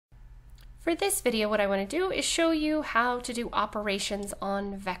For this video, what I want to do is show you how to do operations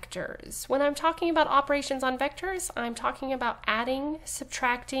on vectors. When I'm talking about operations on vectors, I'm talking about adding,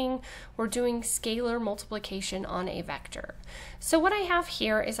 subtracting, or doing scalar multiplication on a vector. So what I have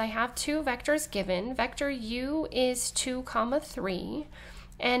here is I have two vectors given. Vector u is 2, 3.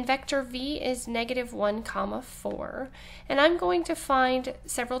 And vector v is -1, 4. And I'm going to find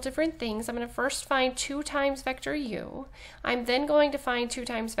several different things. I'm going to first find 2 times vector u. I'm then going to find 2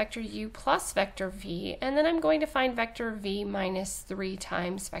 times vector u plus vector v. And then I'm going to find vector v minus 3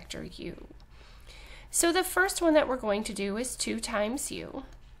 times vector u. So the first one that we're going to do is 2 times u.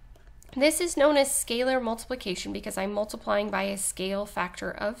 This is known as scalar multiplication because I'm multiplying by a scale factor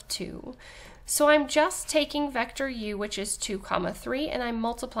of 2. So I'm just taking vector u, which is 2, 3, and I'm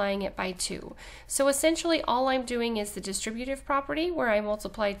multiplying it by 2. So essentially all I'm doing is the distributive property where I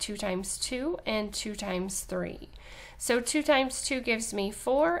multiply 2 times 2 and 2 times 3. So 2 times 2 gives me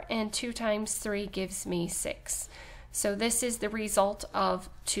 4 and 2 times 3 gives me 6. So this is the result of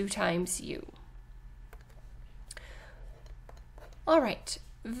 2 times u. All right.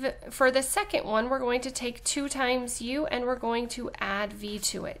 For the second one, we're going to take 2 times u and we're going to add v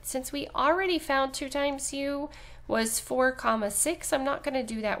to it. Since we already found 2 times u was 4, 6, I'm not going to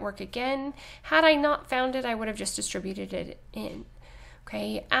do that work again. Had I not found it, I would have just distributed it in.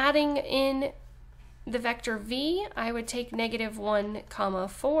 Okay, adding in the vector v, I would take -1,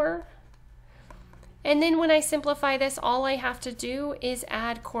 4. And then when I simplify this, all I have to do is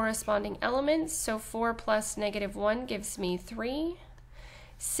add corresponding elements. So 4 plus -1 gives me 3.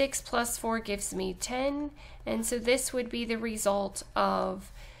 6 plus 4 gives me 10, and so this would be the result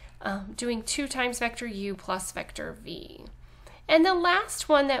of doing 2 times vector u plus vector v. And the last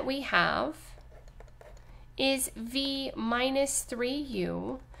one that we have is v minus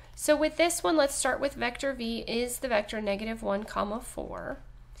 3u. So with this one, let's start with vector v is the vector -1, 4.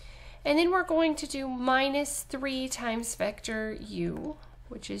 And then we're going to do minus 3 times vector u,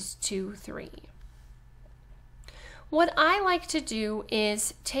 which is 2, 3. What I like to do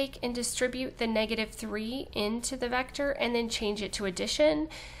is take and distribute the -3 into the vector and then change it to addition.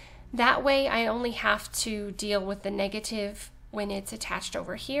 That way I only have to deal with the negative when it's attached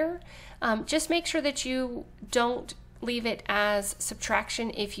over here. Just make sure that you don't leave it as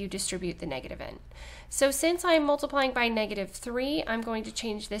subtraction if you distribute the negative in. So since I'm multiplying by -3, I'm going to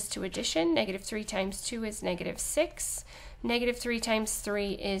change this to addition. -3 times 2 is -6. -3 times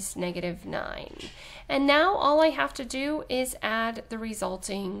 3 is -9. And now all I have to do is add the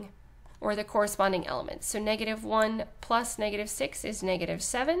resulting or the corresponding elements. So -1 plus -6 is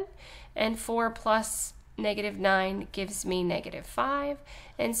 -7, and 4 plus -9 gives me -5.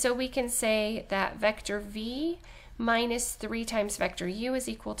 And so we can say that vector v minus 3 times vector u is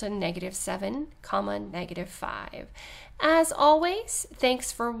equal to -7, -5. As always,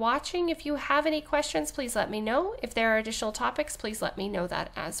 thanks for watching. If you have any questions, please let me know. If there are additional topics, please let me know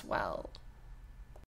that as well.